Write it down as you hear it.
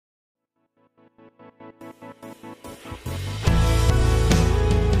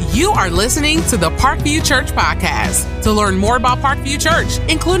You are listening to the Parkview Church Podcast. To learn more about Parkview Church,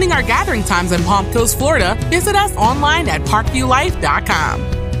 including our gathering times in Palm Coast, Florida, visit us online at parkviewlife.com.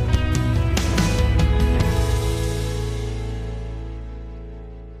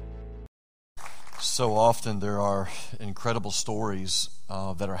 So often there are incredible stories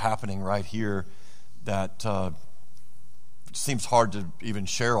that are happening right here that it seems hard to even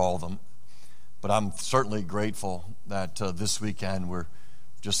share all of them. But I'm certainly grateful that this weekend we're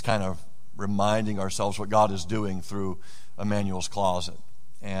just kind of reminding ourselves what God is doing through Emmanuel's Closet.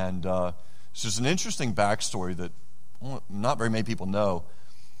 And it's just an interesting backstory that not very many people know.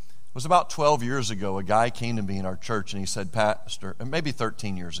 It was about 12 years ago, a guy came to me in our church and he said, Pastor, maybe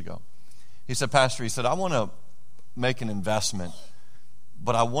 13 years ago, he said, Pastor, he said, I want to make an investment,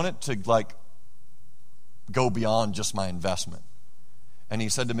 but I want it to go beyond just my investment. And he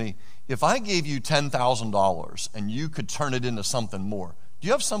said to me, if I gave you $10,000 and you could turn it into something more, do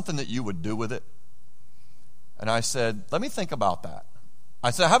you have something that you would do with it? And I said, let me think about that.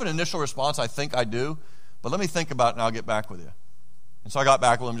 I said, I have an initial response, I think I do, but let me think about it and I'll get back with you. And so I got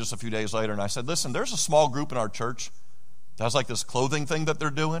back with him just a few days later and I said, listen, there's a small group in our church that has this clothing thing that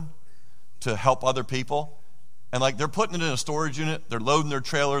they're doing to help other people. And they're putting it in a storage unit, they're loading their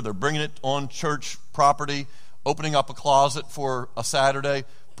trailer, they're bringing it on church property, opening up a closet for a Saturday,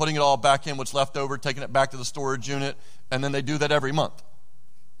 putting it all back in, what's left over, taking it back to the storage unit, and then they do that every month.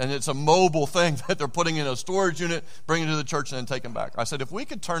 And it's a mobile thing that they're putting in a storage unit, bringing it to the church, and then taking back. I said, if we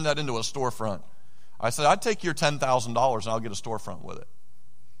could turn that into a storefront, I said, I'd take your $10,000 and I'll get a storefront with it.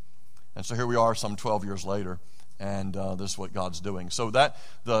 And so here we are some 12 years later, and this is what God's doing. So that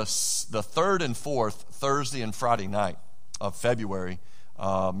the 3rd and 4th, Thursday and Friday night of February,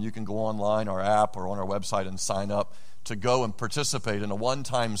 you can go online, our app, or on our website and sign up to go and participate in a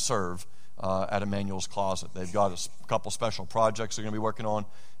one-time serve at Emmanuel's Closet. They've got a couple special projects they're going to be working on,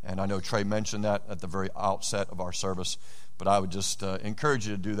 and I know Trey mentioned that at the very outset of our service, but I would just encourage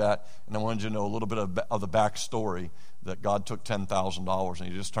you to do that, and I wanted you to know a little bit of the backstory that God took $10,000 and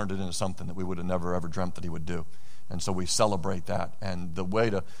he just turned it into something that we would have never ever dreamt that he would do. And so we celebrate that, and the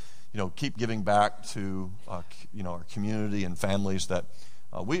way to keep giving back to our community and families that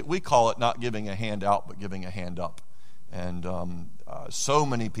we call it not giving a hand out but giving a hand up. And so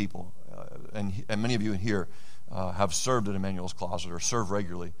many people and many of you in here have served at Emmanuel's Closet or serve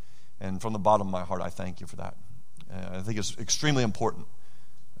regularly, and from the bottom of my heart I thank you for that. I think it's extremely important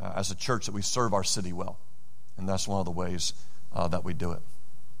as a church that we serve our city well, and that's one of the ways that we do it.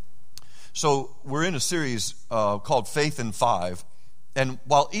 So we're in a series called Faith in 5, and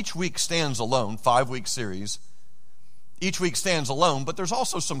while each week stands alone, 5-week series, each week stands alone, but there's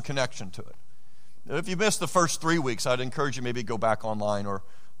also some connection to it. If you missed the first 3 weeks, I'd encourage you maybe go back online or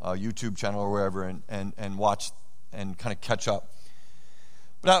YouTube channel or wherever and watch and kind of catch up.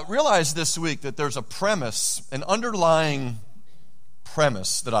 But I realized this week that there's a premise, an underlying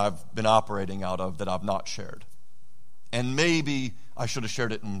premise that I've been operating out of that I've not shared. And maybe I should have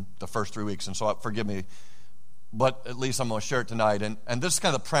shared it in the first 3 weeks, and so forgive me, but at least I'm going to share it tonight. And this is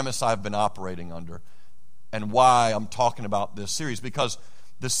kind of the premise I've been operating under and why I'm talking about this series, because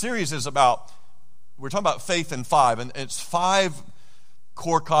the series is about, we're talking about faith in 5, and it's 5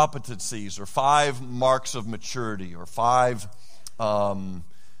 core competencies or 5 marks of maturity or 5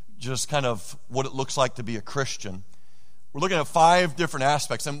 just kind of what it looks like to be a Christian. We're looking at 5 different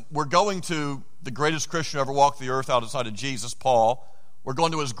aspects, and we're going to the greatest Christian who ever walked the earth outside of Jesus, Paul. We're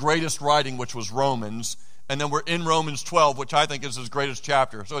going to his greatest writing, which was Romans, and then we're in Romans 12, which I think is his greatest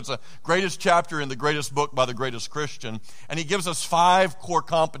chapter. So it's the greatest chapter in the greatest book by the greatest Christian, and he gives us 5 core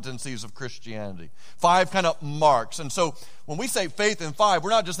competencies of Christianity, 5 kind of marks. And so when we say faith in 5,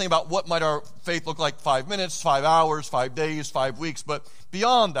 we're not just thinking about what might our faith look like 5 minutes, 5 hours, 5 days, 5 weeks, but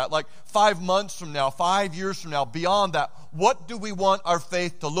beyond that, 5 months from now, 5 years from now, beyond that, what do we want our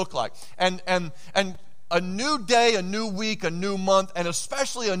faith to look like? And a new day, a new week, a new month, and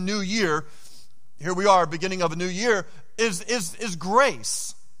especially a new year, here we are, beginning of a new year, is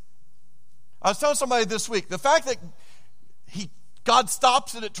grace. I was telling somebody this week, the fact that God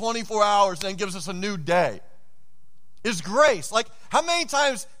stops it at 24 hours and then gives us a new day is grace. How many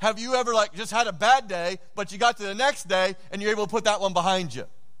times have you ever just had a bad day, but you got to the next day and you're able to put that one behind you?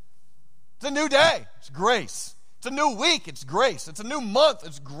 It's a new day. It's grace. It's a new week. It's grace. It's a new month.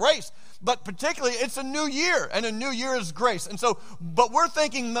 It's grace. But particularly, it's a new year, and a new year is grace. And so, but we're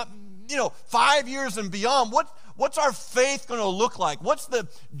thinking, 5 years and beyond, what's our faith going to look like? What's the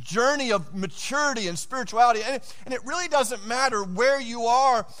journey of maturity and spirituality? And it really doesn't matter where you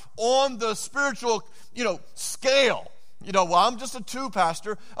are on the spiritual, scale. Well, I'm just a 2,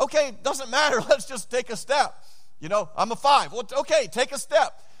 Pastor. Okay, doesn't matter. Let's just take a step. I'm a 5. Well, okay, take a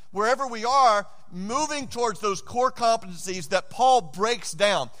step. wherever we are, moving towards those core competencies that Paul breaks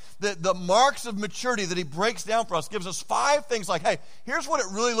down. The marks of maturity that he breaks down for us gives us 5 things like, hey, here's what it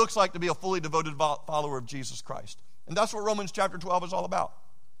really looks like to be a fully devoted follower of Jesus Christ. And that's what Romans chapter 12 is all about.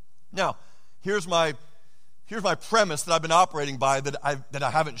 Now, here's my premise that I've been operating by that I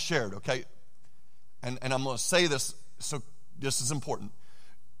haven't shared, okay? And I'm going to say this, so this is important.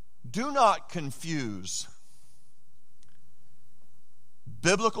 Do not confuse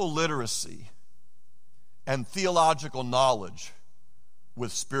biblical literacy and theological knowledge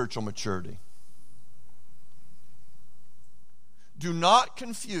with spiritual maturity. Do not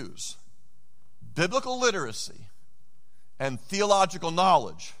confuse biblical literacy and theological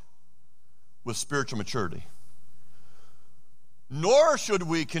knowledge with spiritual maturity. Nor should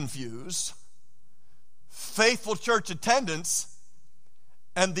we confuse faithful church attendance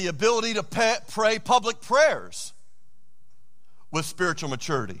and the ability to pray public prayers with spiritual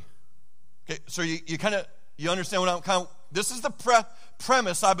maturity. Okay, so you understand what this is the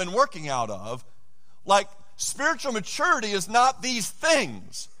premise I've been working out of. Like, spiritual maturity is not these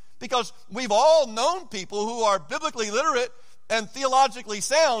things, because we've all known people who are biblically literate and theologically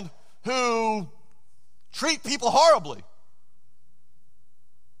sound who treat people horribly,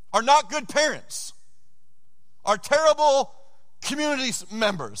 are not good parents, are terrible community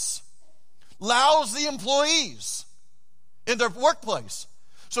members, lousy employees in their workplace.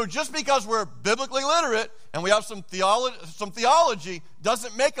 So just because we're biblically literate and we have some theology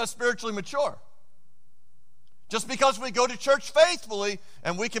doesn't make us spiritually mature. Just because we go to church faithfully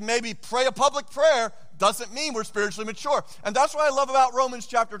and we can maybe pray a public prayer doesn't mean we're spiritually mature. And that's what I love about Romans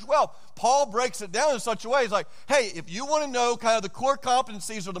chapter 12. Paul breaks it down in such a way. He's like, hey, if you want to know kind of the core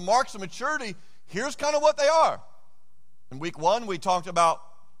competencies or the marks of maturity, here's kind of what they are. In week 1, we talked about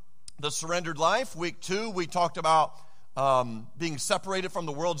the surrendered life. Week 2, we talked about being separated from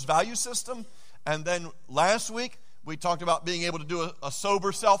the world's value system. And then last week, we talked about being able to do a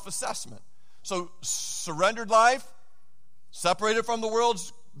sober self-assessment. So surrendered life, separated from the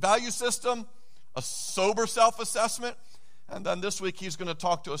world's value system, a sober self-assessment. And then this week, he's going to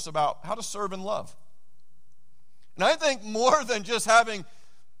talk to us about how to serve and love. And I think more than just having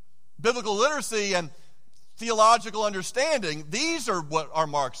biblical literacy and theological understanding, these are what are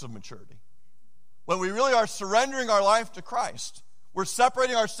marks of maturity. When we really are surrendering our life to Christ, we're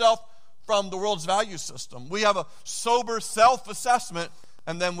separating ourselves from the world's value system. We have a sober self-assessment,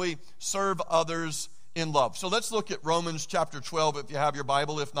 and then we serve others in love. So let's look at Romans chapter 12 if you have your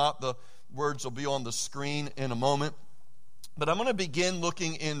Bible. If not, the words will be on the screen in a moment. But I'm going to begin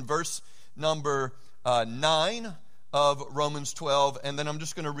looking in verse number 9 of Romans 12, and then I'm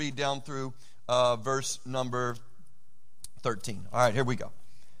just going to read down through verse number 13. All right, here we go.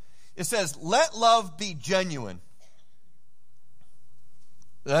 It says, let love be genuine.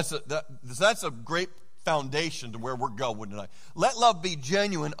 That's a great foundation to where we're going tonight. Let love be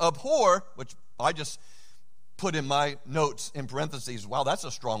genuine. Abhor, which I just put in my notes in parentheses. Wow, that's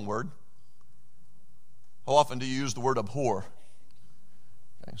a strong word. How often do you use the word abhor?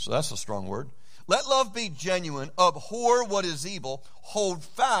 Okay, so that's a strong word. Let love be genuine. Abhor what is evil. Hold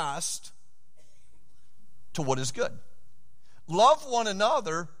fast to what is good. Love one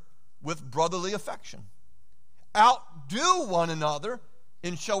another with brotherly affection. Outdo one another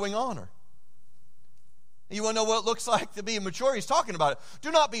in showing honor. You want to know what it looks like to be mature? He's talking about it. Do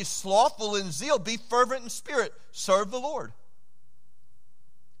not be slothful in zeal. Be fervent in spirit. Serve the Lord.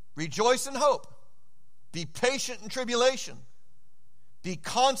 Rejoice in hope. Be patient in tribulation. Be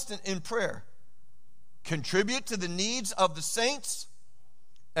constant in prayer. Contribute to the needs of the saints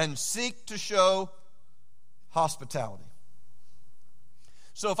and seek to show hospitality.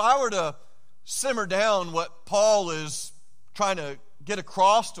 So if I were to simmer down what Paul is trying to get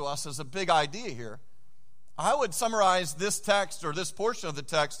across to us as a big idea here, I would summarize this text or this portion of the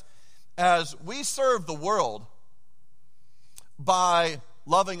text as we serve the world by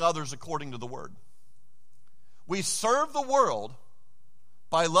loving others according to the word. We serve the world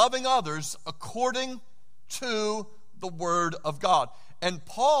by loving others according to the word of God. And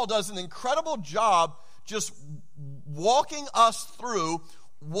Paul does an incredible job just walking us through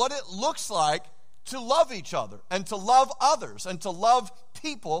what it looks like to love each other and to love others and to love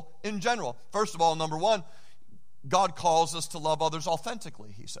people in general. First of all, number one, God calls us to love others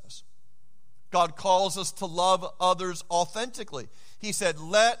authentically, he says. God calls us to love others authentically. He said,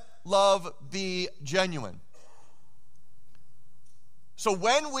 let love be genuine. So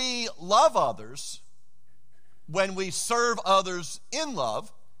when we love others, when we serve others in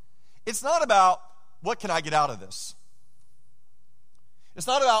love, it's not about what can I get out of this. It's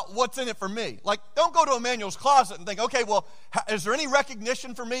not about what's in it for me. Like, don't go to Emmanuel's Closet and think, okay, well, is there any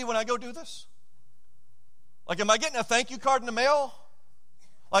recognition for me when I go do this? Like, am I getting a thank you card in the mail?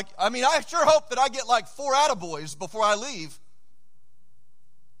 Like, I mean, I sure hope that I get like 4 attaboys before I leave.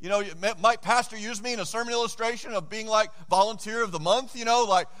 You know, might pastor use me in a sermon illustration of being like volunteer of the month? You know,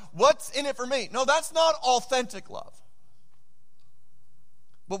 like, what's in it for me? No, that's not authentic love.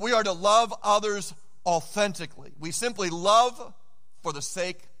 But we are to love others authentically. We simply love for the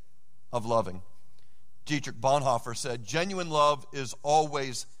sake of loving. Dietrich Bonhoeffer said, genuine love is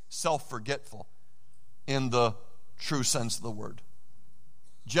always self-forgetful in the true sense of the word.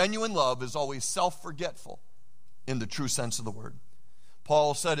 Genuine love is always self-forgetful in the true sense of the word.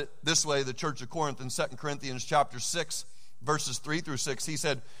 Paul said it this way, the church of Corinth in 2 Corinthians chapter 6, verses 3 through 6. He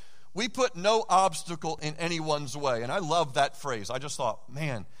said, we put no obstacle in anyone's way. And I love that phrase. I just thought,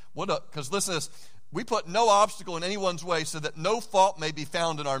 man, because listen to this. We put no obstacle in anyone's way so that no fault may be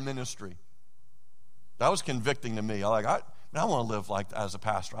found in our ministry. That was convicting to me. I want to live like that as a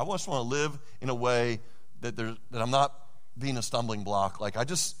pastor. I just want to live in a way that I'm not being a stumbling block. Like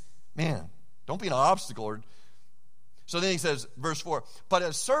don't be an obstacle. So then he says, verse 4, but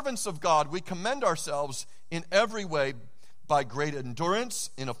as servants of God, we commend ourselves in every way by great endurance,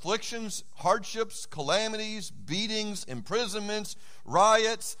 in afflictions, hardships, calamities, beatings, imprisonments,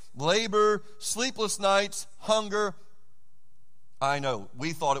 riots, labor, sleepless nights, hunger. I know,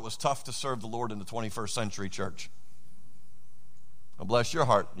 we thought it was tough to serve the Lord in the 21st century church. Well, bless your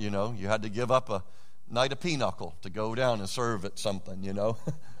heart, you know, you had to give up a night of pinochle to go down and serve at something, you know.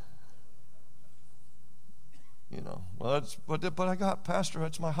 You know, well, but I got, Pastor,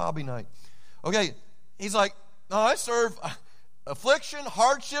 that's my hobby night. Okay, he's like, no, I serve affliction,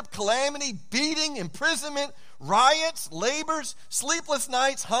 hardship, calamity, beating, imprisonment, riots, labors, sleepless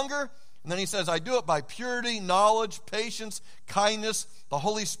nights, hunger. And then he says, I do it by purity, knowledge, patience, kindness, the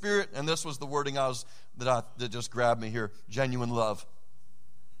Holy Spirit. And this was the wording that just grabbed me here, genuine love.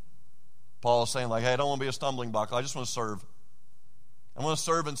 Paul is saying, like, hey, I don't want to be a stumbling block. I just want to serve. I want to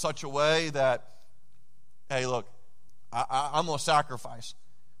serve in such a way that, hey, look, I'm going to sacrifice.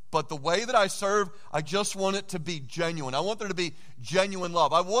 But the way that I serve, I just want it to be genuine. I want there to be genuine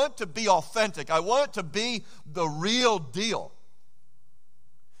love. I want it to be authentic. I want it to be the real deal.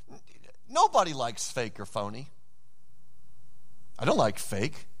 Nobody likes fake or phony. I don't like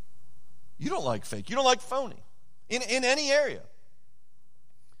fake. You don't like fake. You don't like phony in any area.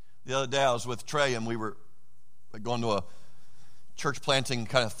 The other day I was with Trey and we were going to a church planting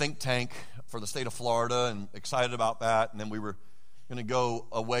kind of think tank for the state of Florida and excited about that. And then we were going to go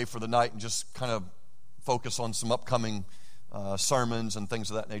away for the night and just kind of focus on some upcoming sermons and things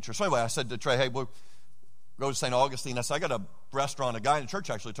of that nature. So anyway, I said to Trey, hey, we'll go to St. Augustine. I said, I got a restaurant, a guy in the church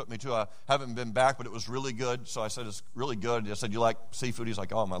actually took me to. I haven't been back, but it was really good. So I said, it's really good. I said, you like seafood? He's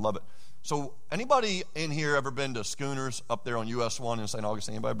like, oh, I love it. So anybody in here ever been to Schooners up there on US 1 in St.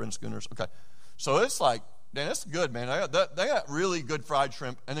 Augustine? Anybody been to Schooners? Okay. So it's like, man, it's good, man. They got really good fried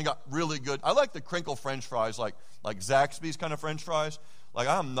shrimp, and they got really good. I like the crinkle French fries, like Zaxby's kind of French fries. Like,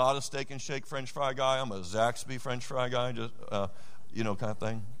 I'm not a steak and shake French fry guy. I'm a Zaxby French fry guy, just kind of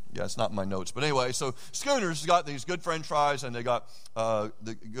thing. Yeah, it's not in my notes, but anyway. So Schooners got these good French fries, and they got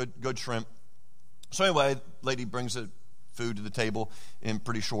the good shrimp. So anyway, lady brings the food to the table in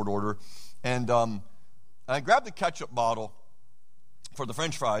pretty short order, and I grabbed the ketchup bottle for the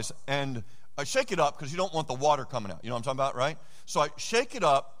French fries, and I shake it up because you don't want the water coming out. You know what I'm talking about, right? So I shake it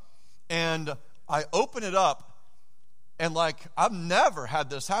up, and I open it up, and like, I've never had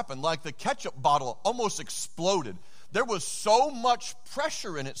this happen. Like, the ketchup bottle almost exploded. There was so much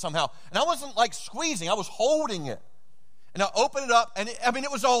pressure in it somehow. And I wasn't like squeezing, I was holding it. And I opened it up, and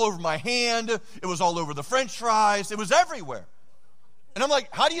it was all over my hand. It was all over the French fries. It was everywhere. And I'm like,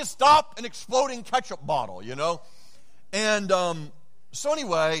 how do you stop an exploding ketchup bottle, you know? And so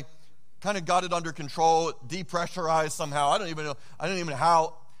anyway, kind of got it under control, depressurized somehow. I don't even know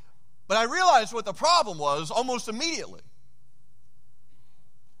how. But I realized what the problem was almost immediately.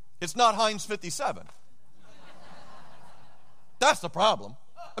 It's not Heinz 57. That's the problem.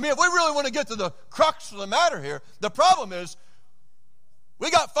 I mean, if we really want to get to the crux of the matter here, the problem is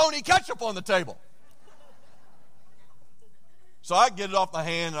we got phony ketchup on the table. So I get it off my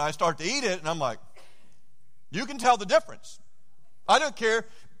hand and I start to eat it, and I'm like, you can tell the difference. I don't care.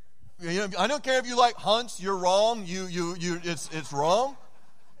 I don't care if you like Hunt's. You're wrong. It's wrong.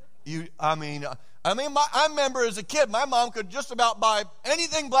 I remember as a kid, my mom could just about buy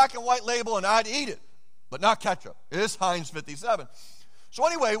anything black and white label, and I'd eat it, but not ketchup. It is Heinz 57. So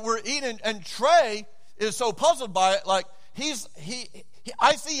anyway, we're eating, and Trey is so puzzled by it. Like,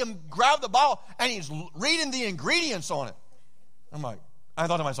 I see him grab the bottle, and he's reading the ingredients on it. I'm like, I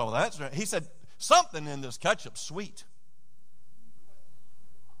thought to myself, well, that's right. He said, something in this ketchup's sweet.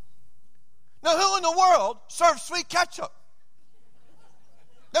 Now, who in the world serves sweet ketchup?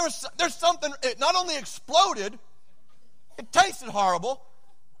 There's something, it not only exploded, it tasted horrible,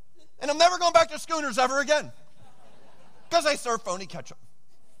 and I'm never going back to Schooners ever again because they serve phony ketchup.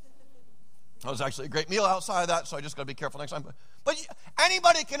 That was actually a great meal outside of that, so I just got to be careful next time. But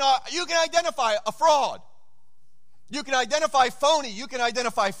anybody you can identify a fraud. You can identify phony. You can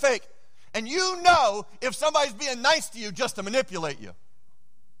identify fake. And you know if somebody's being nice to you just to manipulate you.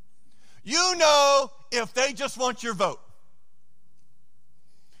 You know if they just want your vote.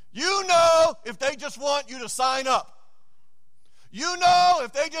 You know if they just want you to sign up. You know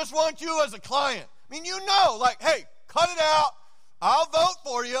if they just want you as a client. I mean, you know, like, hey, cut it out. I'll vote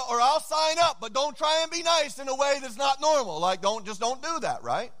for you or I'll sign up, but don't try and be nice in a way that's not normal. Like, don't do that,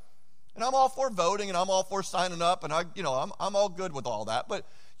 right? And I'm all for voting and I'm all for signing up and I'm all good with all that. But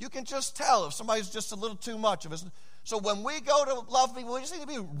you can just tell if somebody's just a little too much of it. So when we go to love people, we just need to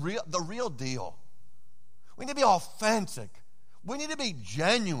be the real deal. We need to be authentic. We need to be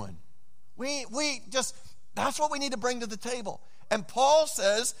genuine. That's what we need to bring to the table. And Paul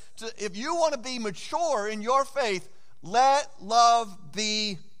says, if you want to be mature in your faith, let love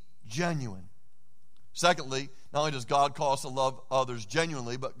be genuine. Secondly, not only does God call us to love others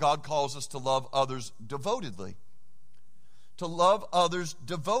genuinely, but God calls us to love others devotedly. To love others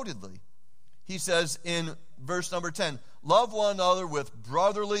devotedly. He says in verse number 10, love one another with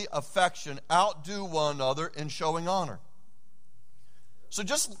brotherly affection, outdo one another in showing honor. So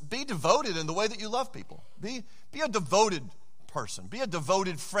just be devoted in the way that you love people. Be a devoted person. Be a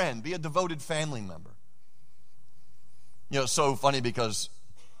devoted friend. Be a devoted family member. You know, it's so funny because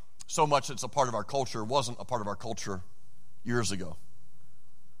so much that's a part of our culture wasn't a part of our culture years ago.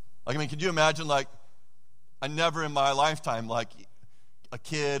 Like, I mean, could you imagine, like, I never in my lifetime, like, a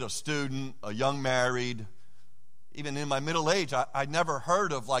kid, a student, a young married, even in my middle age, I never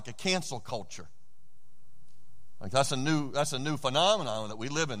heard of, like, a cancel culture. Like, that's a new phenomenon that we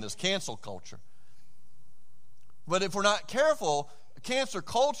live in, this cancel culture. But if we're not careful, cancel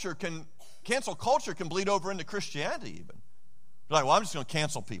culture can bleed over into Christianity even. They're like, well, I'm just going to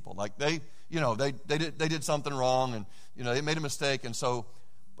cancel people. Like they did something wrong and, they made a mistake. And so,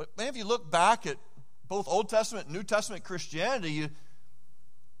 but man, if you look back at both Old Testament and New Testament Christianity,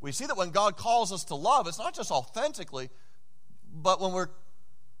 we see that when God calls us to love, it's not just authentically, but when we're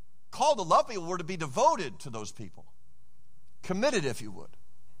called to love people, we're to be devoted to those people. Committed, if you would.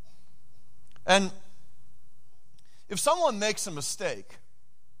 And if someone makes a mistake,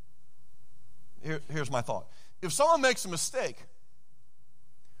 here's my thought. If someone makes a mistake,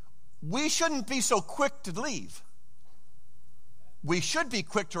 we shouldn't be so quick to leave. We should be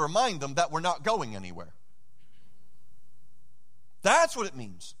quick to remind them that we're not going anywhere. That's what it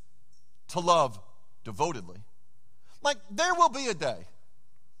means to love devotedly. Like, there will be a day,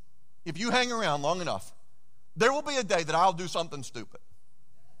 if you hang around long enough, there will be a day that I'll do something stupid.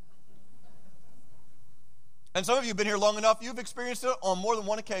 And some of you have been here long enough, you've experienced it on more than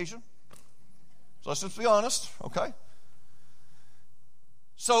one occasion. So let's just be honest, okay?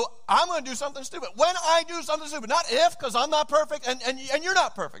 So I'm going to do something stupid. When I do something stupid, not if, because I'm not perfect, and you're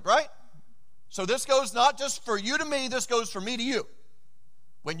not perfect, right? So this goes not just for you to me, this goes for me to you.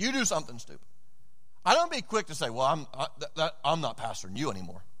 When you do something stupid. I don't be quick to say, well, I'm not pastoring you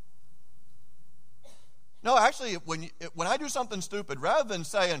anymore. No, actually, when I do something stupid, rather than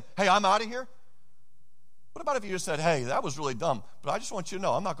saying, hey, I'm out of here, what about if you just said, hey, that was really dumb, but I just want you to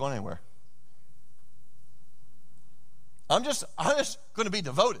know I'm not going anywhere. I'm just going to be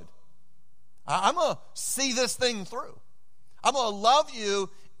devoted. I'm going to see this thing through. I'm going to love you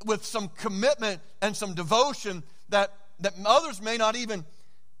with some commitment and some devotion that others may not even,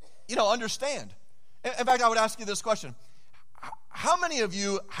 understand. In fact, I would ask you this question. How many of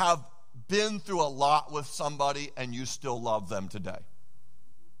you have been through a lot with somebody and you still love them today?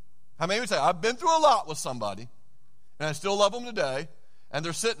 How many would say, I've been through a lot with somebody and I still love them today and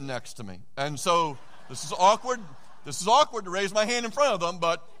they're sitting next to me. And so this is awkward. This is awkward to raise my hand in front of them,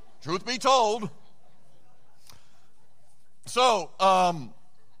 but truth be told. So, but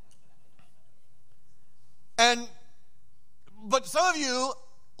some of you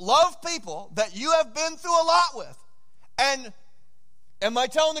love people that you have been through a lot with. And am I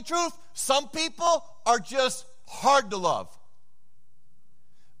telling the truth? Some people are just hard to love.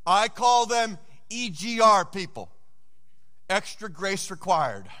 I call them EGR people. Extra grace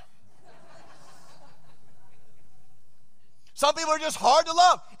required. Some people are just hard to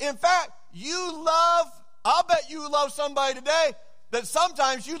love. In fact, I'll bet you love somebody today that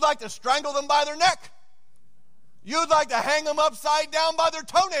sometimes you'd like to strangle them by their neck. You'd like to hang them upside down by their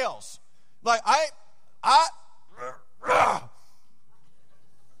toenails. Like,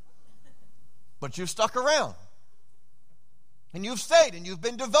 but you've stuck around. And you've stayed and you've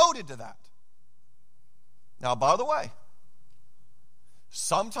been devoted to that. Now, by the way,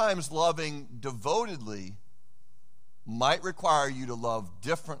 sometimes loving devotedly might require you to love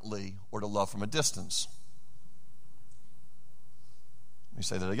differently or to love from a distance. Let me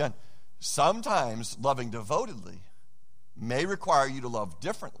say that again. Sometimes loving devotedly may require you to love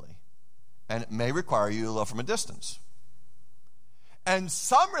differently, and it may require you to love from a distance. And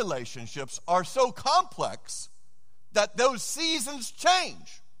some relationships are so complex that those seasons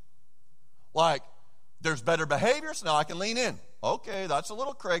change. Like, there's better behavior, so now I can lean in. Okay, that's a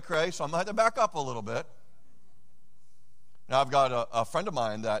little cray-cray, so I'm going to have to back up a little bit. Now, I've got a friend of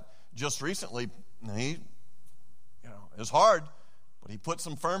mine that just recently, it's hard, but he put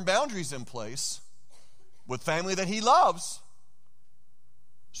some firm boundaries in place with family that he loves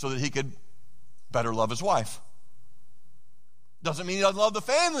so that he could better love his wife. Doesn't mean he doesn't love the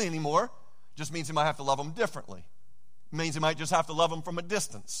family anymore. Just means he might have to love them differently. It means he might just have to love them from a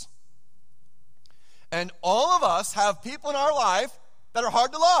distance. And all of us have people in our life that are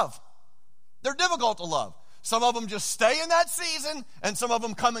hard to love. They're difficult to love. Some of them just stay in that season, and some of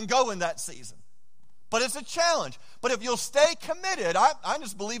them come and go in that season. But it's a challenge. But if you'll stay committed, I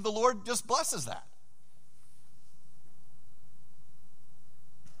just believe the Lord just blesses that.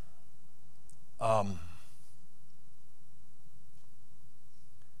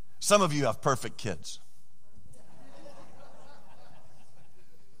 Some of you have perfect kids.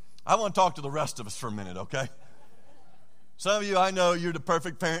 I want to talk to the rest of us for a minute, okay? Some of you, I know you're the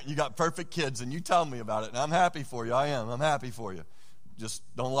perfect parent. You got perfect kids, and you tell me about it, and I'm happy for you. I am. I'm happy for you. Just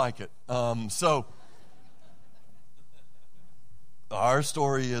don't like it. So our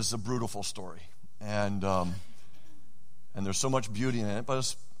story is a brutal story, and there's so much beauty in it,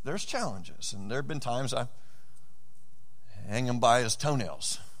 but there's challenges, and there have been times I hang him by his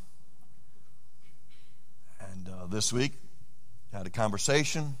toenails. And this week, I had a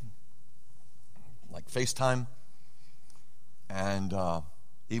conversation, like FaceTime, and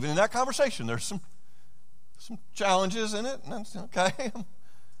even in that conversation, there's some challenges in it, and that's okay.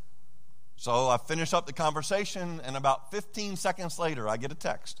 So I finish up the conversation, and about 15 seconds later, I get a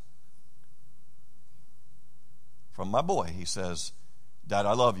text from my boy. He says, "Dad,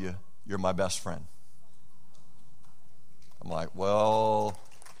 I love you. You're my best friend." I'm like, well,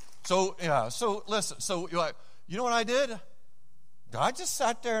 so listen, so you're like, you know what I did? I just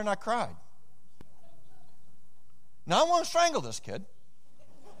sat there and I cried. Now I want to strangle this kid.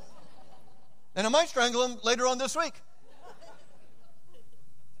 And I might strangle him later on this week.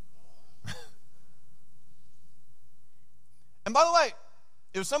 And by the way,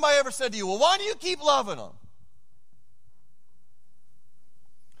 if somebody ever said to you, well, why do you keep loving them?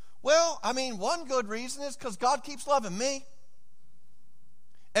 Well, one good reason is because God keeps loving me.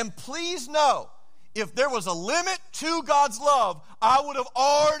 And please know, if there was a limit to God's love, I would have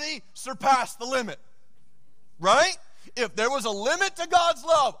already surpassed the limit. Right? If there was a limit to God's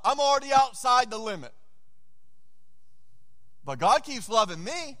love, I'm already outside the limit. But God keeps loving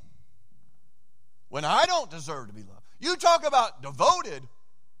me when I don't deserve to be loved. You talk about devoted,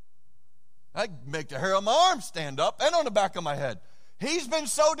 I'd make the hair on my arm stand up and on the back of my head. He's been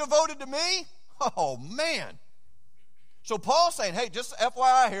so devoted to me. Oh, man. So Paul's saying, hey, just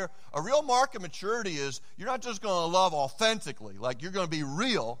FYI here, a real mark of maturity is you're not just going to love authentically, like you're going to be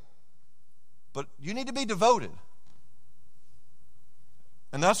real, but you need to be devoted.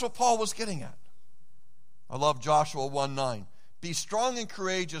 And that's what Paul was getting at. I love Joshua 1:9. Be strong and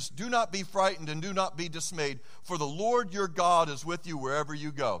courageous. Do not be frightened and do not be dismayed, for the Lord your God is with you wherever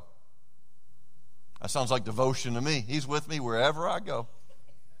you go. That sounds like devotion to me. He's with me wherever I go.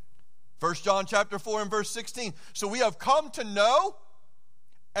 1 John chapter 4 and verse 16. So we have come to know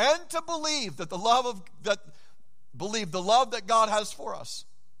and to believe that the love that God has for us.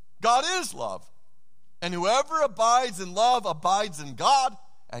 God is love. And whoever abides in love abides in God,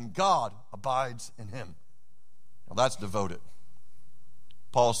 and God abides in him. Now that's devoted.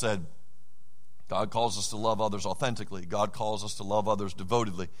 Paul said, God calls us to love others authentically. God calls us to love others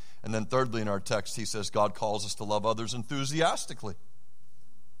devotedly. And then thirdly in our text, he says God calls us to love others enthusiastically.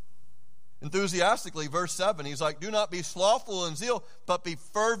 Enthusiastically, verse 7, he's like, do not be slothful in zeal, but be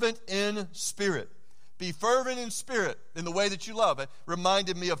fervent in spirit. Be fervent in spirit in the way that you love. It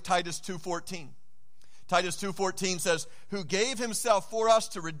reminded me of Titus 2:14. Titus 2:14 says, who gave himself for us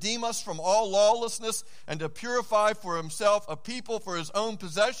to redeem us from all lawlessness and to purify for himself a people for his own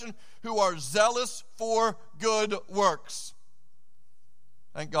possession who are zealous for good works.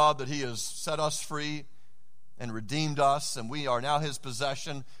 Thank God that he has set us free and redeemed us, and we are now his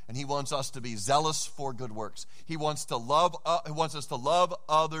possession, and he wants us to be zealous for good works. He wants us to love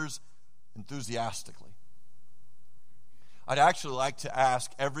others enthusiastically. I'd actually like to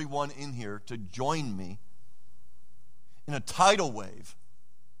ask everyone in here to join me in a tidal wave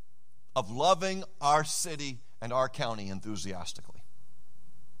of loving our city and our county enthusiastically.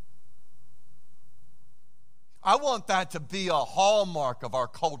 I want that to be a hallmark of our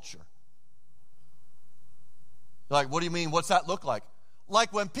culture. Like, what do you mean? What's that look like?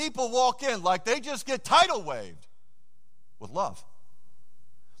 Like when people walk in, like they just get tidal waved with love.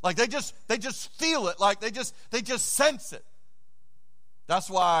 Like they just feel it, like they just sense it. That's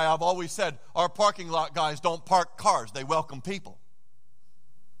why I've always said our parking lot guys don't park cars, they welcome people.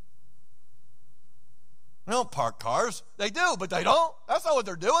 They don't park cars. They do, but they don't. That's not what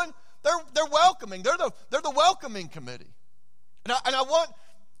they're doing. They're welcoming. They're the welcoming committee. And I want,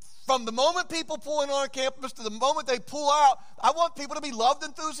 from the moment people pull in on our campus to the moment they pull out, I want people to be loved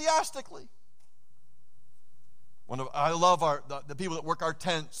enthusiastically. I love the people that work our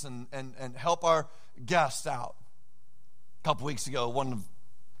tents and help our guests out. A couple weeks ago, one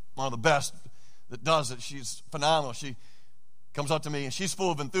of the best that does it, she's phenomenal. She comes up to me, and she's full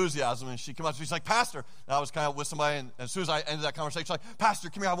of enthusiasm, and she comes up to me, she's like, "Pastor," and I was kind of with somebody, and as soon as I ended that conversation, she's like, "Pastor,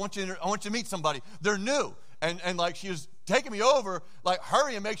 come here, I want you to meet somebody. They're new." And like, she was taking me over, like,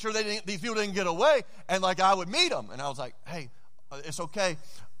 hurry and make sure these people didn't get away, and like, I would meet them. And I was like, "Hey, it's okay.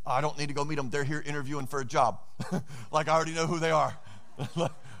 I don't need to go meet them. They're here interviewing for a job." Like, I already know who they are.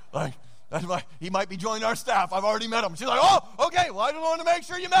 Like, he might be joining our staff. I've already met him. She's like, "Oh, okay. Well, I just wanted to make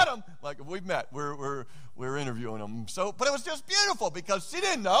sure you met him." Like, if we've met, we're interviewing them. So, but it was just beautiful because she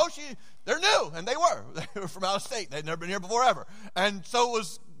didn't know. They're new, and they were from out of state. They'd never been here before ever. And so it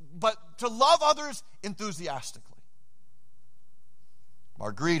was. But to love others enthusiastically.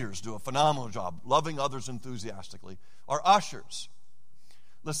 Our greeters do a phenomenal job loving others enthusiastically. Our ushers.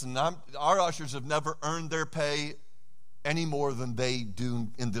 Listen, our ushers have never earned their pay any more than they do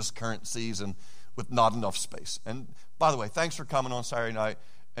in this current season with not enough space. And by the way, thanks for coming on Saturday night.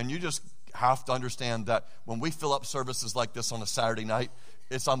 And you just have to understand that when we fill up services like this on a Saturday night,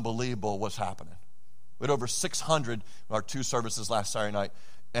 it's unbelievable what's happening. We had over 600 in our 2 services last Saturday night,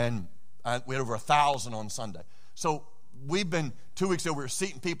 and we had over 1,000 on Sunday. So we've been 2 weeks ago, we were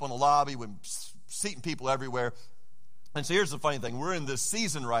seating people in the lobby, we've been seating people everywhere. And so here's the funny thing. We're in this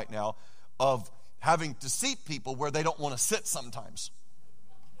season right now of having to seat people where they don't want to sit sometimes.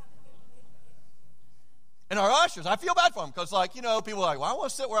 And our ushers, I feel bad for them because, like, people are like, "Well, I want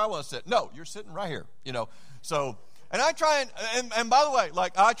to sit where I want to sit." No, you're sitting right here, So, and I try and by the way,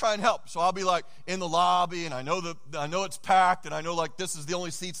 like, I try and help. So I'll be like in the lobby, and I know it's packed, and I know like this is the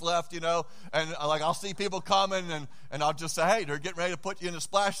only seats left, and like I'll see people coming, and I'll just say, "Hey, they're getting ready to put you in the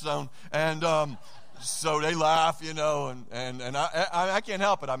splash zone," and so they laugh, and I can't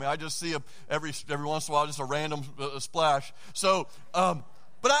help it. I mean, I just see every once in a while just a random splash. So,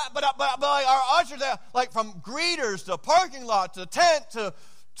 but like our ushers, like from greeters to parking lot to tent to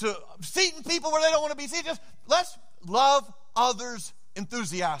seating people where they don't want to be seated, just let's love others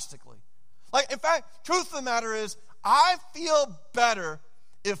enthusiastically. Like, in fact, truth of the matter is, I feel better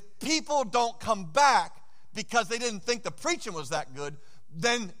if people don't come back because they didn't think the preaching was that good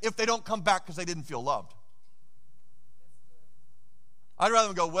than if they don't come back because they didn't feel loved. I'd rather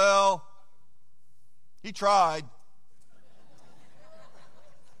them go, "Well, he tried.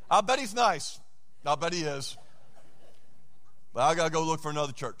 I'll bet he's nice. I'll bet he is. But I got to go look for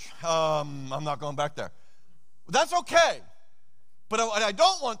another church. I'm not going back there." That's okay. But what I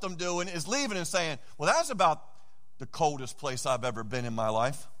don't want them doing is leaving and saying, "Well, that's about the coldest place I've ever been in my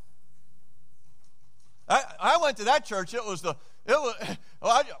life." I went to that church. I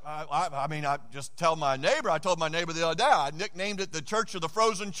just tell my neighbor. I told my neighbor the other day, I nicknamed it the Church of the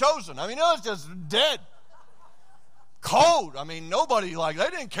Frozen Chosen. I mean, it was just dead. Cold. I mean, nobody, they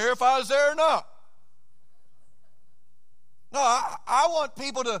didn't care if I was there or not. No, I want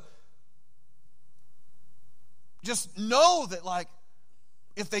people to just know that,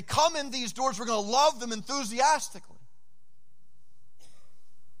 if they come in these doors, we're going to love them enthusiastically.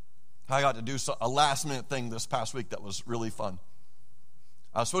 I got to do a last-minute thing this past week that was really fun.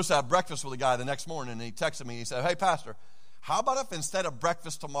 I was supposed to have breakfast with a guy the next morning, and he texted me. He said, "Hey, Pastor, how about if instead of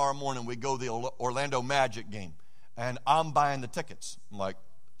breakfast tomorrow morning, we go to the Orlando Magic game, and I'm buying the tickets?" I'm like,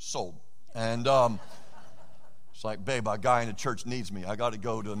 "Sold." And it's like, "Babe, a guy in the church needs me. I got to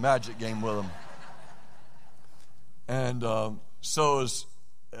go to the Magic game with him." And so it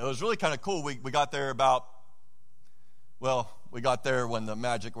was really kind of cool. We got there we got there when the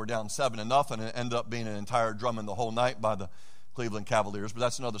Magic were down 7-0, and it ended up being an entire drumming the whole night by the Cleveland Cavaliers. But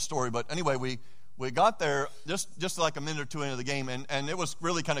that's another story. But anyway, we we got there just like a minute or two into the game, and it was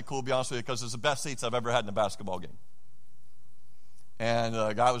really kind of cool, to be honest with you, because it's the best seats I've ever had in a basketball game. And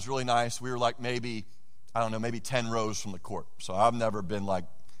the guy was really nice. We were like maybe 10 rows from the court. So I've never been like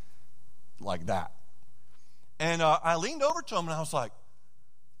that. And I leaned over to him, and I was like,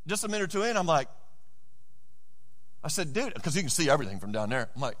 just a minute or two in, I said, dude, because you can see everything from down there.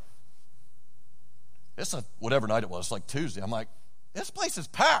 I'm like, it's whatever night it was, like Tuesday. I'm like, this place is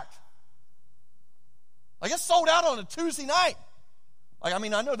packed. Like, it's sold out on a Tuesday night. Like, I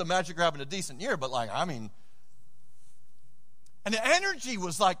mean, I know the Magic are having a decent year, but and the energy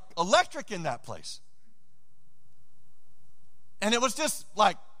was like electric in that place. And it was just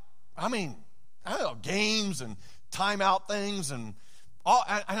like, I don't know, games and timeout things and all.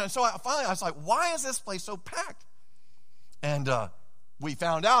 And so finally I was like, why is this place so packed? And we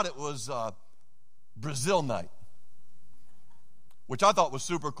found out it was Brazil night, which I thought was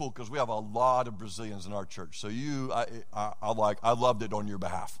super cool because we have a lot of Brazilians in our church. So I loved it on your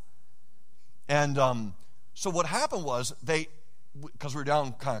behalf. And so what happened was because we were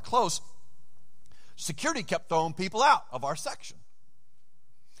down kind of close, security kept throwing people out of our section.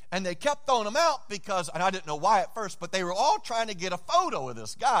 And they kept throwing them out because, and I didn't know why at first, but they were all trying to get a photo of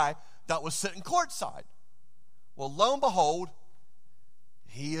this guy that was sitting courtside. Well, lo and behold,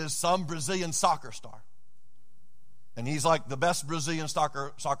 he is some Brazilian soccer star. And he's like the best Brazilian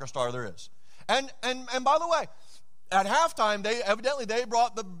soccer star there is. And by the way, at halftime, they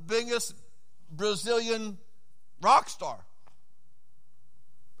brought the biggest Brazilian rock star.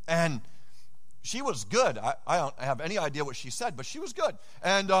 And she was good. I don't have any idea what she said, but she was good.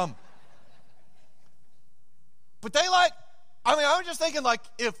 And but I was just thinking, like,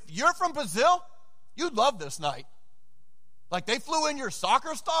 if you're from Brazil, you'd love this night. Like, they flew in your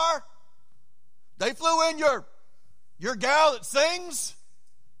soccer star. They flew in your gal that sings.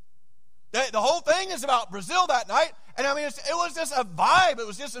 The whole thing is about Brazil that night. And it was just a vibe. It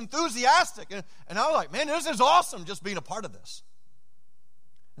was just enthusiastic. And I was like, man, this is awesome just being a part of this.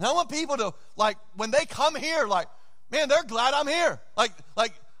 And I want people to, when they come here, man, they're glad I'm here. Like,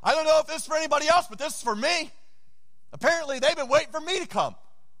 I don't know if this is for anybody else, but this is for me. Apparently, they've been waiting for me to come.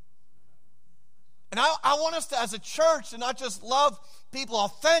 And I want us to, as a church, to not just love people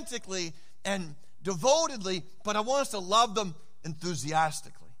authentically and devotedly, but I want us to love them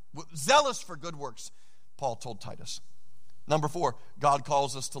enthusiastically. Zealous for good works, Paul told Titus. Number 4, God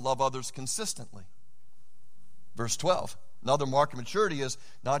calls us to love others consistently. Verse 12. Another mark of maturity is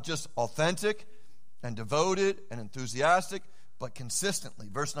not just authentic and devoted and enthusiastic, but consistently.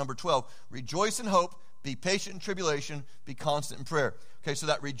 Verse number 12, rejoice in hope, be patient in tribulation, be constant in prayer. Okay, so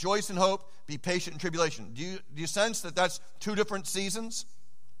that rejoice in hope, be patient in tribulation. Do you sense that that's two different seasons?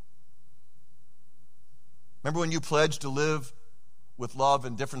 Remember when you pledged to live with love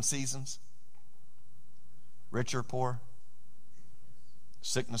in different seasons? Rich or poor?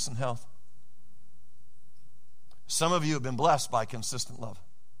 Sickness and health? Some of you have been blessed by consistent love.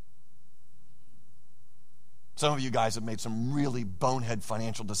 Some of you guys have made some really bonehead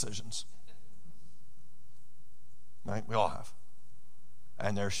financial decisions. Right? We all have.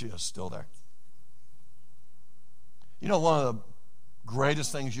 And there she is, still there. You know, one of the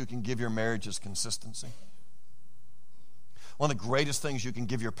greatest things you can give your marriage is consistency. One of the greatest things you can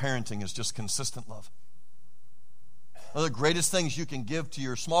give your parenting is just consistent love. One of the greatest things you can give to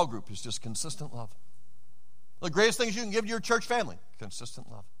your small group is just consistent love. One of the greatest things you can give to your church family,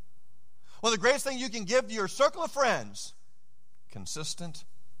 consistent love. One of the greatest things you can give to your circle of friends, consistent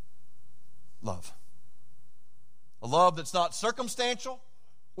love. A love that's not circumstantial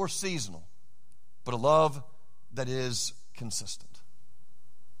or seasonal, but a love that is consistent.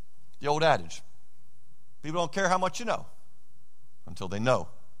 The old adage, people don't care how much you know until they know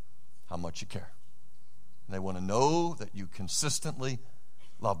how much you care. And they want to know that you consistently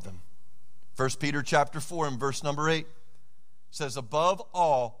love them. 1 Peter chapter 4 and verse number 8 says, above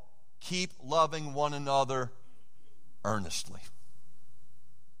all, keep loving one another earnestly.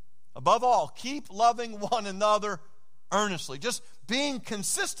 Above all, keep loving one another earnestly. Just being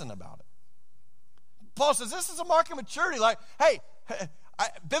consistent about it. Paul says this is a mark of maturity. Like, hey,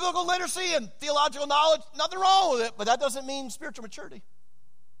 biblical literacy and theological knowledge, nothing wrong with it, but that doesn't mean spiritual maturity.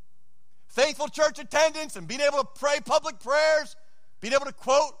 Faithful church attendance and being able to pray public prayers, being able to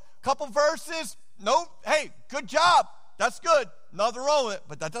quote a couple verses, no, hey, good job. That's good. Nothing wrong with it,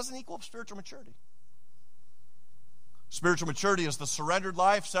 but that doesn't equal spiritual maturity. Spiritual maturity is the surrendered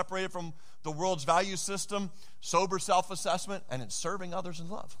life separated from the world's value system, sober self-assessment, and it's serving others in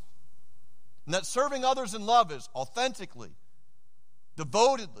love. And that serving others in love is authentically,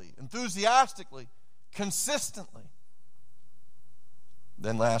 devotedly, enthusiastically, consistently.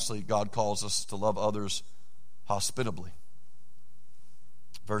 Then lastly, God calls us to love others hospitably.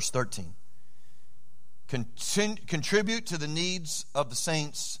 Verse 13. Contribute to the needs of the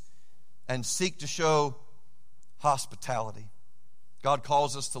saints and seek to show hospitality. God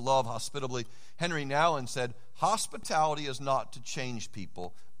calls us to love hospitably. Henry Nouwen said, hospitality is not to change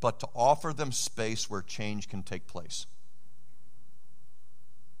people, but to offer them space where change can take place.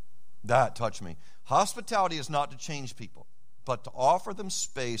 That touched me. Hospitality is not to change people, but to offer them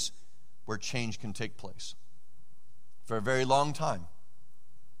space where change can take place. For a very long time,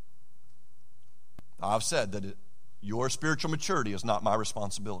 I've said that your spiritual maturity is not my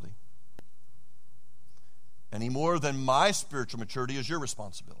responsibility. Any more than my spiritual maturity is your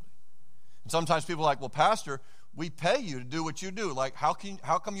responsibility. And sometimes people are like, well, Pastor, we pay you to do what you do. Like, how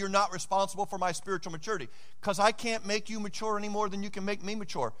come you're not responsible for my spiritual maturity? Because I can't make you mature any more than you can make me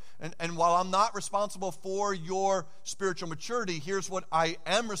mature. And while I'm not responsible for your spiritual maturity, here's what I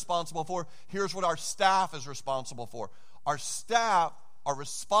am responsible for. Here's what our staff is responsible for. Our staff are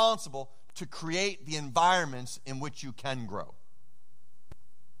responsible to create the environments in which you can grow.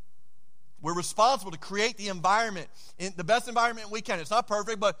 We're responsible to create the environment, in the best environment we can. It's not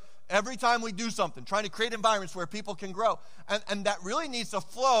perfect, but every time we do something, trying to create environments where people can grow. And that really needs to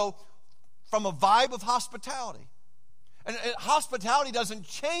flow from a vibe of hospitality. And hospitality doesn't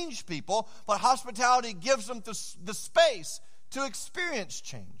change people, but hospitality gives them the space to experience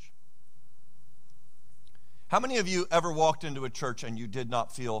change. How many of you ever walked into a church and you did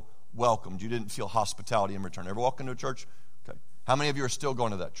not feel welcomed? You didn't feel hospitality in return. Ever walk into a church? Okay. How many of you are still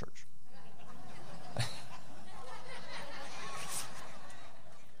going to that church?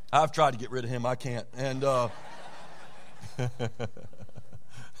 I've tried to get rid of him. I can't. And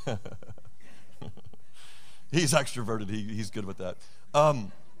he's extroverted. He's good with that.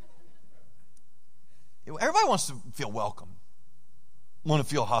 Everybody wants to feel welcome, want to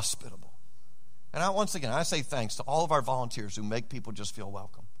feel hospitable. And once again, I say thanks to all of our volunteers who make people just feel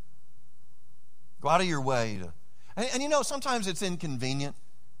welcome. Go out of your way to, and you know, sometimes it's inconvenient.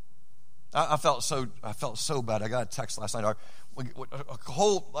 I felt so bad. I got a text last night. I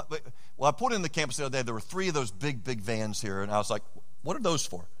put in the campus the other day. There were 3 of those big vans here, and I was like, "What are those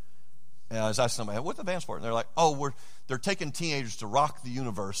for?" And I was asking somebody, "What are the vans for?" And they're like, "Oh, they're taking teenagers to rock the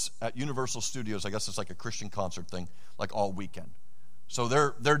universe at Universal Studios. I guess it's like a Christian concert thing, like all weekend. So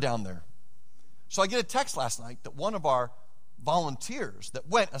they're down there." So I get a text last night that one of our volunteers that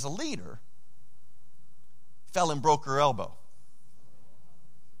went as a leader fell and broke her elbow.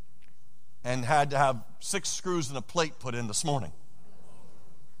 And had to have 6 screws and a plate put in this morning.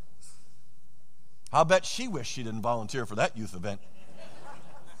 I'll bet she wished she didn't volunteer for that youth event.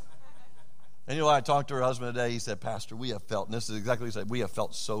 And you know, I talked to her husband today. He said, "Pastor, we have felt," and this is exactly what he said, "we have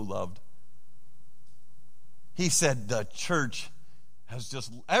felt so loved." He said, "The church has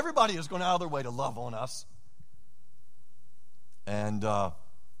just, everybody is going out of their way to love on us." And, but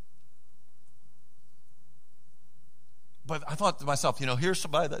I thought to myself, you know, here's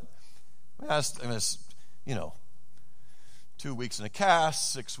somebody that, you know, 2 weeks in a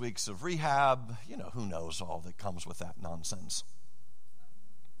cast, 6 weeks of rehab, you know, who knows all that comes with that nonsense.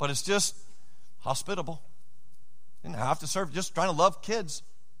 But it's just hospitable. Didn't have to serve, just trying to love kids.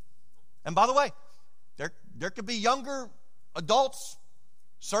 And by the way, there could be younger adults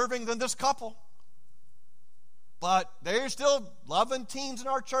serving than this couple. But they're still loving teens in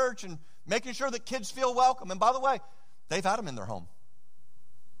our church and making sure that kids feel welcome. And by the way, they've had them in their home.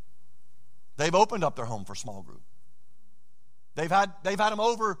 They've opened up their home for small group. They've had them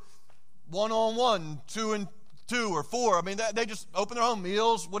over 1-on-1, 2 and 2 or 4. I mean, they just open their home,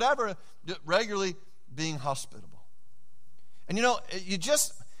 meals, whatever, regularly being hospitable. And you know,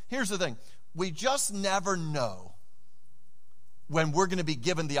 here's the thing. We just never know when we're going to be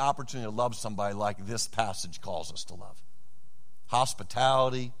given the opportunity to love somebody like this passage calls us to love.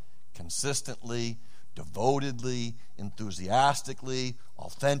 Hospitality, consistently, devotedly, enthusiastically,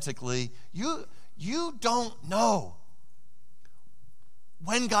 authentically. You don't know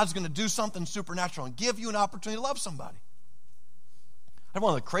when God's going to do something supernatural and give you an opportunity to love somebody. And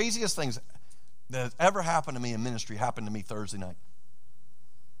one of the craziest things that has ever happened to me in ministry happened to me Thursday night.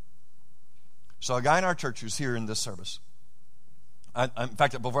 So a guy in our church who's here in this service, in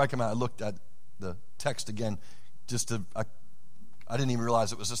fact, before I came out, I looked at the text again I didn't even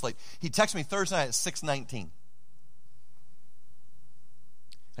realize it was this late. He texted me Thursday night at 6:19.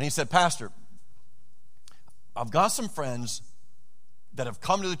 And he said, "Pastor, I've got some friends that have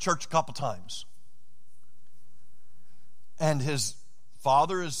come to the church a couple times. And his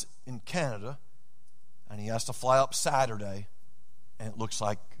father is in Canada, and he has to fly up Saturday, and it looks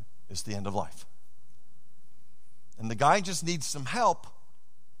like it's the end of life. And the guy just needs some help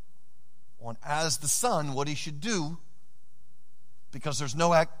on, as the son, what he should do, because there's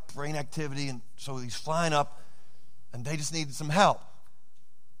no brain activity, and so he's flying up, and they just needed some help.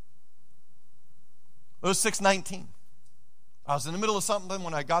 It was 6:19. I was in the middle of something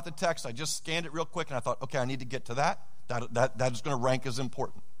when I got the text. I just scanned it real quick, and I thought, okay, I need to get to that. That is going to rank as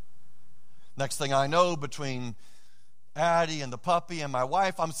important. Next thing I know, between Addie and the puppy and my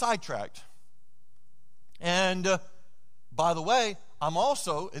wife, I'm sidetracked. And by the way, I'm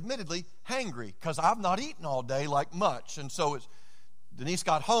also, admittedly, hangry because I've not eaten all day like much. And so Denise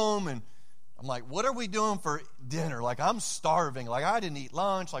got home, and I'm like, what are we doing for dinner? Like, I'm starving. Like, I didn't eat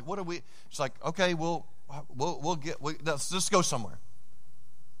lunch. Like, what are we? She's like, okay, let's just go somewhere.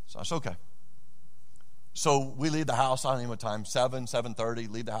 So I said, okay. So we leave the house, I don't know what time,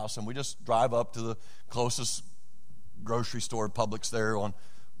 7:30, leave the house, and we just drive up to the closest grocery store, Publix there on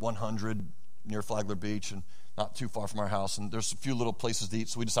 100 near Flagler Beach, and not too far from our house. And there's a few little places to eat,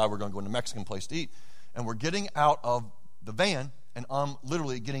 so we decide we're going to go to a Mexican place to eat. And we're getting out of the van, and I'm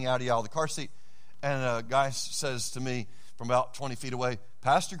literally getting out of the car seat. And a guy says to me from about 20 feet away,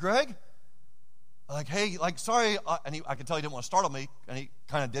 Pastor Greg? Like, hey, like, sorry. And I could tell he didn't want to startle me, and he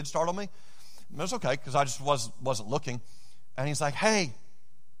kind of did startle me. It was okay, because I just wasn't looking. And he's like, hey,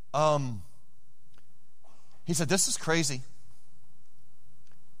 he said, this is crazy.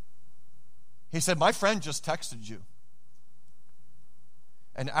 He said, my friend just texted you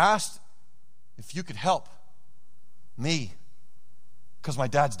and asked if you could help me because my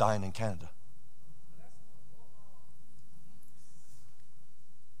dad's dying in Canada.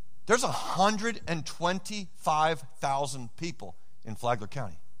 There's 125,000 people in Flagler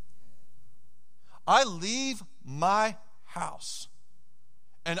County. I leave my house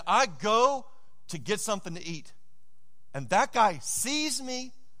and I go to get something to eat. And that guy sees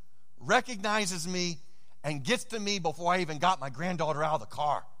me, recognizes me, and gets to me before I even got my granddaughter out of the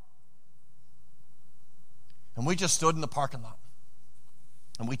car. And we just stood in the parking lot.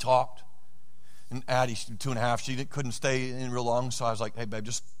 And we talked. And Addie, 2.5, she couldn't stay in real long. So I was like, hey, babe,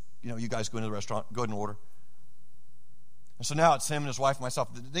 just, you guys go into the restaurant, go ahead and order. And so now it's him and his wife and myself.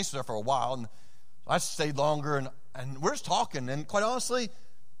 They stayed there for a while. And I stayed longer, and we're just talking. And quite honestly,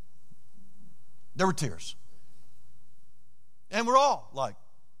 there were tears. And we're all like,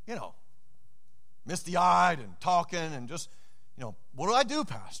 misty-eyed and talking and just, what do I do,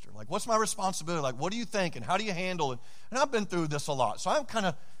 Pastor? Like, what's my responsibility? Like, what do you think? And how do you handle it? And I've been through this a lot. So I'm kind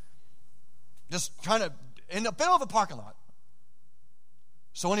of in the middle of a parking lot.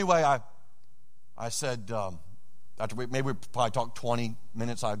 So anyway, I said, after maybe we probably talked 20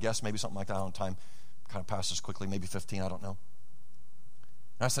 minutes, I guess, maybe something like that on time. Kind of passes quickly, maybe 15, I don't know.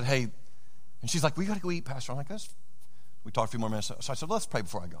 And I said, hey, and she's like, we got to go eat, Pastor. I'm like, this. We talked a few more minutes. So I said, let's pray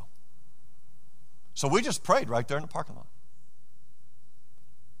before I go. So we just prayed right there in the parking lot.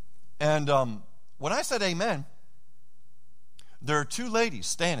 And when I said amen, there are two ladies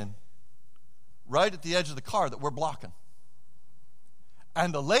standing right at the edge of the car that we're blocking.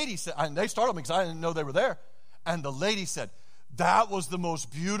 And the lady said, and they startled me because I didn't know they were there. And the lady said, that was the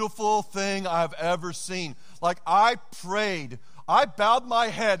most beautiful thing I've ever seen. Like, I prayed. I bowed my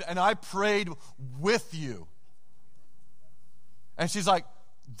head and I prayed with you. And she's like,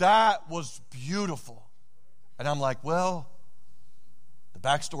 that was beautiful. And I'm like, well, the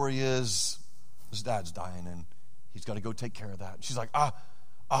backstory is his dad's dying and he's got to go take care of that. And she's like,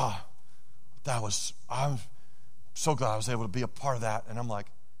 I'm so glad I was able to be a part of that. And I'm like,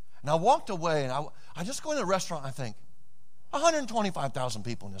 and I walked away, and I just go into the restaurant, and I think, 125,000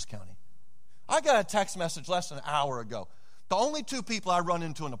 people in this county. I got a text message less than an hour ago. The only two people I run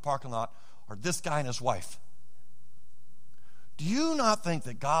into in the parking lot are this guy and his wife. Do you not think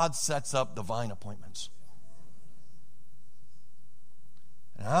that God sets up divine appointments?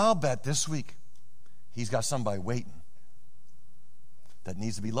 And I'll bet this week he's got somebody waiting that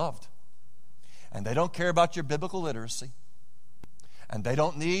needs to be loved. And they don't care about your biblical literacy. And they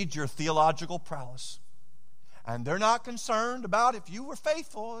don't need your theological prowess. And they're not concerned about if you were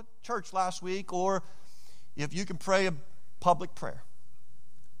faithful at church last week or if you can pray a public prayer.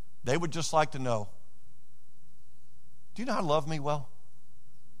 They would just like to know, do you know how to love me well?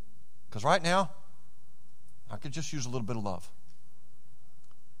 Because right now, I could just use a little bit of love.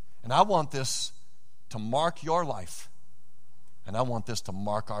 And I want this to mark your life. And I want this to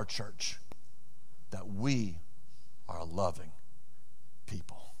mark our church. That we are loving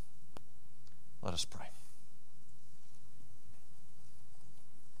people. Let us pray.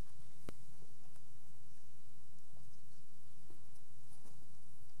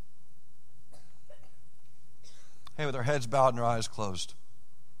 Hey, with our heads bowed and our eyes closed,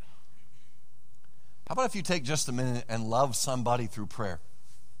 how about if you take just a minute and love somebody through prayer?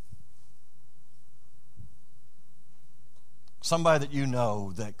 somebody that you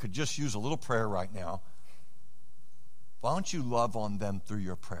know that could just use a little prayer right now, why don't you love on them through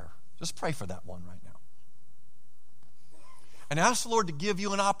your prayer? Just pray for that one right now. And ask the Lord to give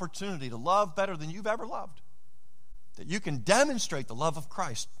you an opportunity to love better than you've ever loved. That you can demonstrate the love of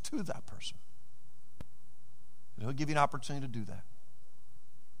Christ to that person. And He'll give you an opportunity to do that.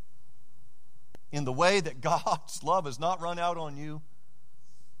 In the way that God's love has not run out on you,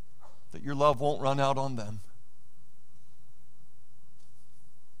 that your love won't run out on them.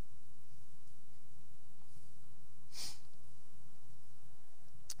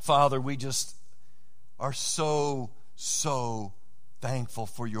 Father, we just are so thankful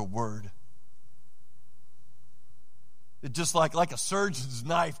for your word. It just like a surgeon's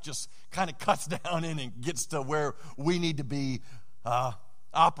knife just kind of cuts down in and gets to where we need to be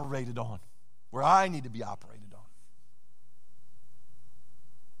operated on, where I need to be operated on.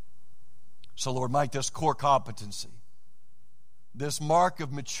 So, Lord, make this core competency, this mark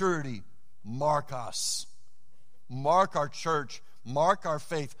of maturity, mark us. Mark our church, mark our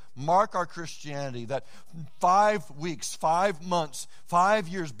faith, mark our Christianity, that 5 weeks, 5 months, 5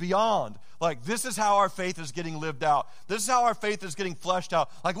 years beyond, like this is how our faith is getting lived out. This is how our faith is getting fleshed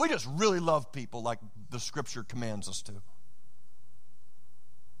out. Like we just really love people like the Scripture commands us to.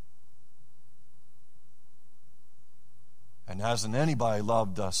 And hasn't anybody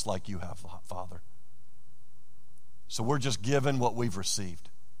loved us like you have, Father? So we're just given what we've received.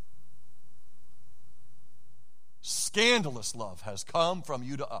 Scandalous love has come from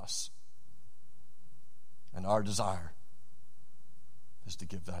you to us. And our desire is to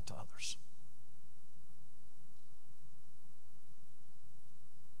give that to others.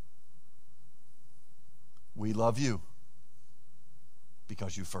 We love you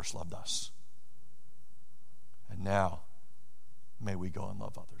because you first loved us. And now, may we go and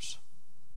love others.